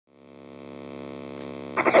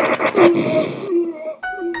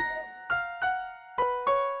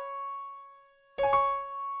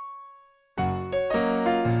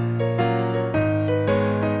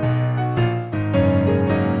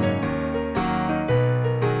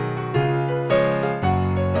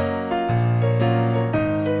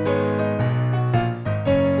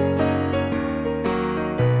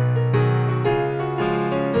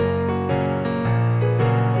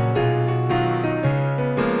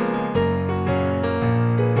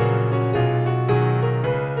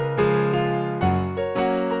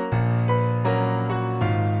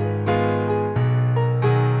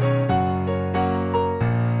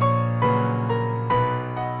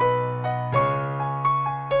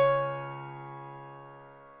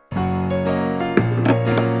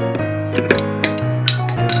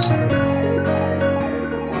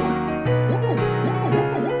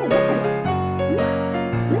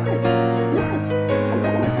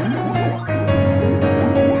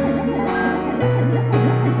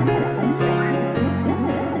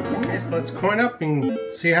Let's coin up and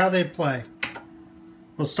see how they play.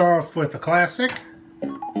 We'll start off with a classic.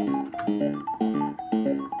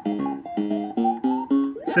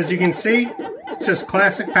 So as you can see, it's just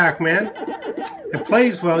classic Pac-Man. It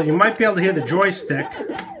plays well. You might be able to hear the joystick.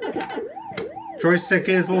 Joystick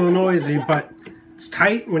is a little noisy, but it's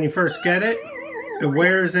tight when you first get it. It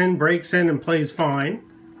wears in, breaks in, and plays fine.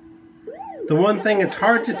 The one thing, it's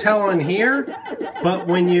hard to tell on here, but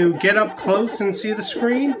when you get up close and see the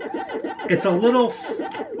screen, it's a little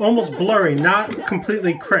almost blurry, not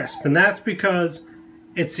completely crisp, and that's because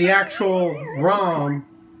it's the actual ROM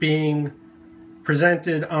being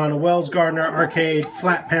presented on a Wells Gardner arcade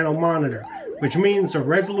flat panel monitor, which means the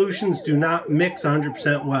resolutions do not mix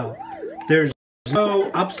 100% well. There's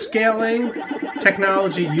no upscaling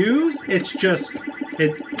technology used. It just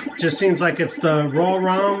seems like it's the raw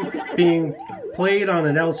ROM being played on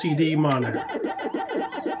an LCD monitor.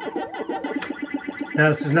 Now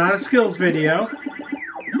this is not a skills video,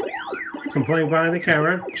 so I'm playing behind the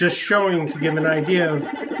camera, just showing to give an idea of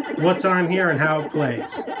what's on here and how it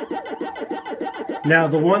plays. Now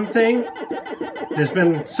the one thing, there's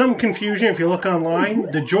been some confusion if you look online,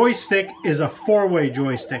 the joystick is a 4-way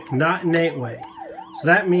joystick, not an 8-way. So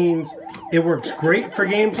that means it works great for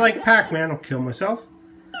games like Pac-Man, I'll kill myself,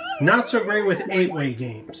 not so great with 8-way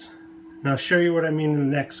games. And I'll show you what I mean in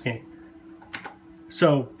the next game.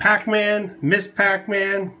 So, Pac-Man, Miss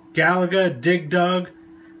Pac-Man, Galaga, Dig Dug,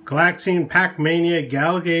 Galaxian, Pac-Mania,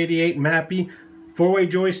 Galaga 88, Mappy, 4-way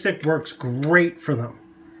joystick works great for them.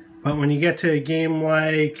 But when you get to a game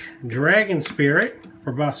like Dragon Spirit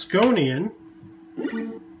or Bosconian,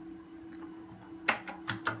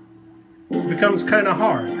 it becomes kind of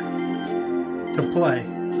hard to play.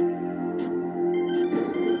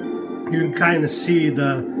 You can kind of see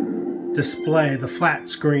the display, the flat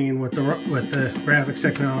screen with the graphics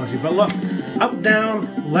technology. But look, up,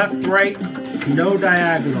 down, left, right, no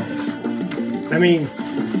diagonals. I mean,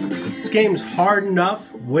 this game's hard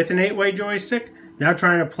enough with an 8-way joystick. Now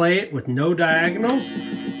trying to play it with no diagonals,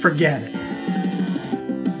 forget it.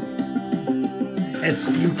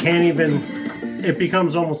 You can't even, it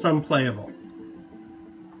becomes almost unplayable.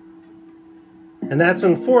 And that's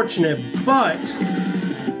unfortunate, but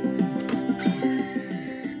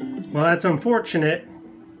well, that's unfortunate.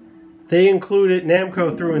 They included,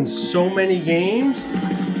 Namco threw in so many games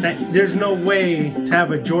that there's no way to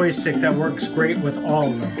have a joystick that works great with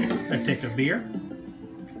all of them. I take a beer.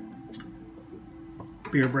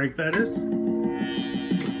 Beer break, that is.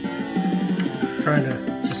 Trying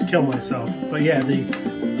to just kill myself. But yeah, the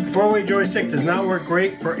 4-way joystick does not work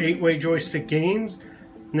great for 8-way joystick games.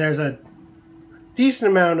 And there's a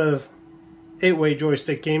decent amount of 8-way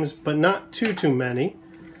joystick games, but not too many.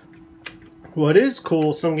 What is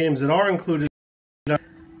cool, some games that are included,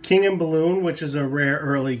 King and Balloon, which is a rare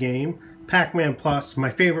early game, Pac-Man Plus, my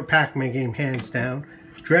favorite Pac-Man game hands down,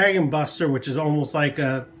 Dragon Buster, which is almost like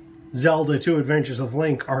a Zelda 2 Adventures of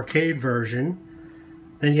Link arcade version.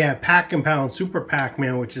 Then you have Pac-and-Pal and Super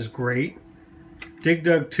Pac-Man, which is great. Dig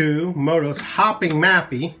Dug 2, Motos, Hopping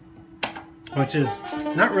Mappy, which is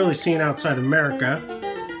not really seen outside America.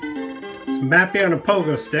 It's Mappy on a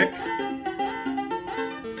pogo stick.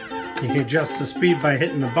 You can adjust the speed by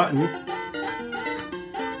hitting the button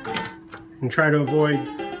and try to avoid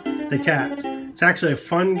the cats. It's actually a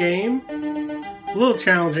fun game, a little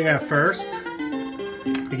challenging at first.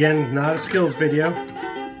 Again, not a skills video,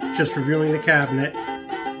 just reviewing the cabinet.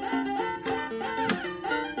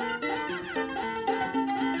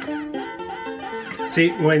 See,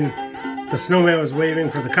 when the snowman was waving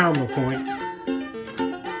for the combo points.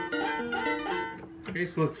 Okay,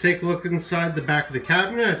 so let's take a look inside the back of the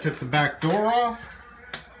cabinet. I took the back door off.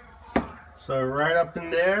 So right up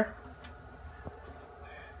in there,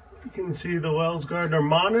 you can see the Wells Gardner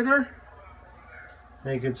monitor.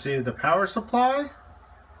 And you can see the power supply.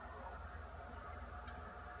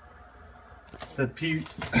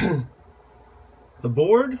 The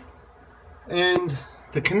board. And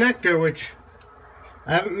the connector, which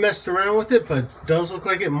I haven't messed around with it, but does look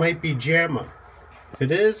like it might be JAMA. If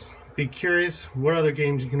it is, be curious what other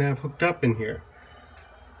games you can have hooked up in here.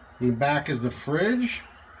 In the back is the fridge.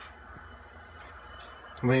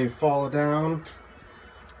 When you fall down,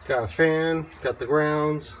 got a fan, got the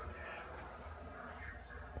grounds.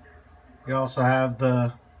 You also have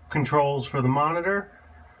the controls for the monitor.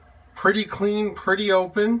 Pretty clean, pretty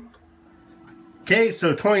open. Okay,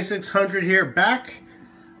 so 2600 here back.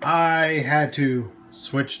 I had to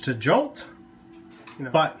switch to Jolt,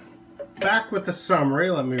 but back with the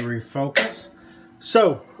summary. Let me refocus.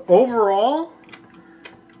 So overall,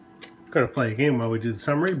 I'm gonna play a game while we do the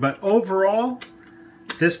summary, but overall,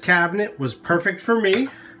 this cabinet was perfect for me.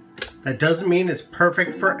 That doesn't mean it's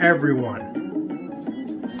perfect for everyone.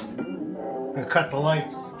 I'm gonna cut the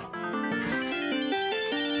lights.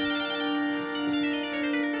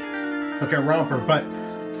 Look at Romper, but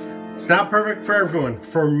it's not perfect for everyone.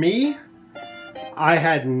 For me, I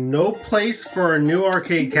had no place for a new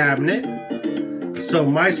arcade cabinet, so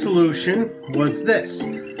my solution was this: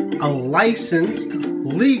 a licensed,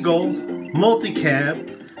 legal multi-cab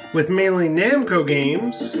with mainly Namco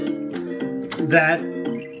games that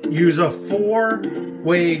use a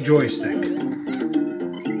 4-way joystick.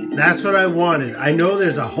 That's what I wanted. I know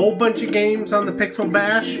there's a whole bunch of games on the Pixel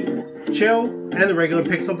Bash Chill and the regular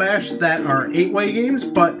Pixel Bash that are 8-way games,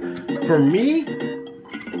 but for me,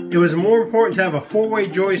 it was more important to have a 4-way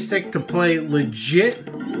joystick to play legit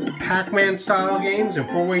Pac-Man style games and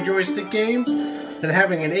 4-way joystick games than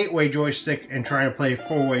having an 8-way joystick and trying to play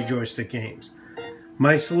 4-way joystick games.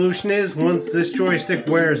 My solution is, once this joystick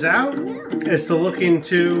wears out, is to look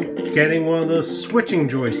into getting one of those switching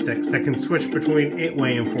joysticks that can switch between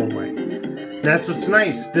 8-way and 4-way. That's what's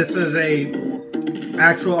nice. This is a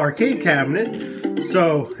actual arcade cabinet,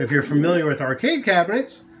 so if you're familiar with arcade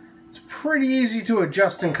cabinets, it's pretty easy to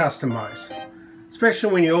adjust and customize.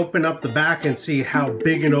 Especially when you open up the back and see how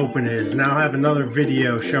big and open it is. Now I have another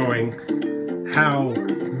video showing how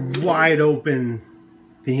wide open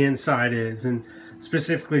the inside is, and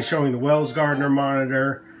specifically showing the Wells Gardner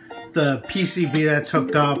monitor, the PCB that's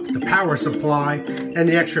hooked up, the power supply, and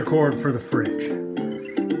the extra cord for the fridge.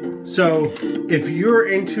 So if you're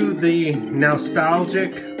into the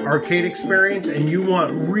nostalgic arcade experience and you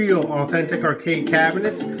want real authentic arcade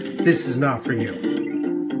cabinets, this is not for you.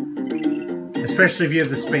 Especially if you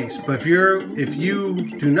have the space. But if you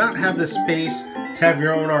do not have the space to have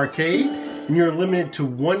your own arcade and you're limited to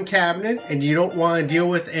one cabinet and you don't want to deal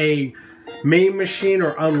with a main machine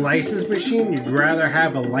or unlicensed machine, you'd rather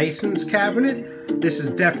have a licensed cabinet, this is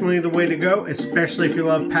definitely the way to go, especially if you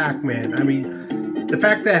love Pac-Man. I mean, the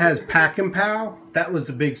fact that it has Pac-and-Pal, that was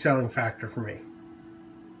the big selling factor for me.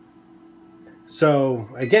 So,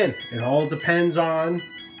 again, it all depends on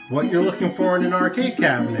what you're looking for in an arcade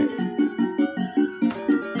cabinet.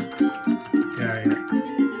 Get out of here.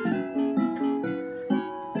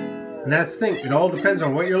 And that's the thing, it all depends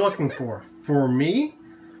on what you're looking for. For me,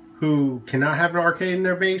 who cannot have an arcade in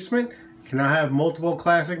their basement, cannot have multiple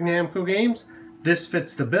classic Namco games, this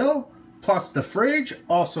fits the bill. Plus the fridge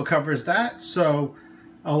also covers that, so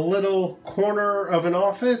a little corner of an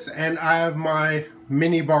office and I have my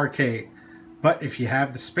mini barcade. But if you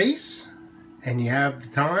have the space and you have the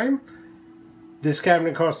time, this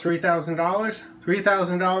cabinet costs $3,000.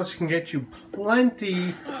 $3,000 can get you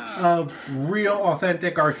plenty of real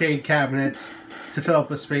authentic arcade cabinets to fill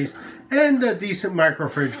up a space and a decent micro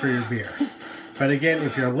fridge for your beer. But again,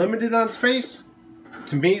 if you're limited on space,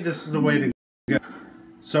 to me this is the way to go.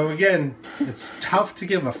 So again, it's tough to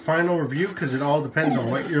give a final review because it all depends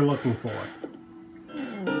on what you're looking for.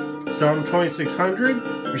 So I'm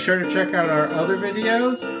 2600. Be sure to check out our other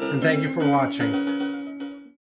videos, and thank you for watching.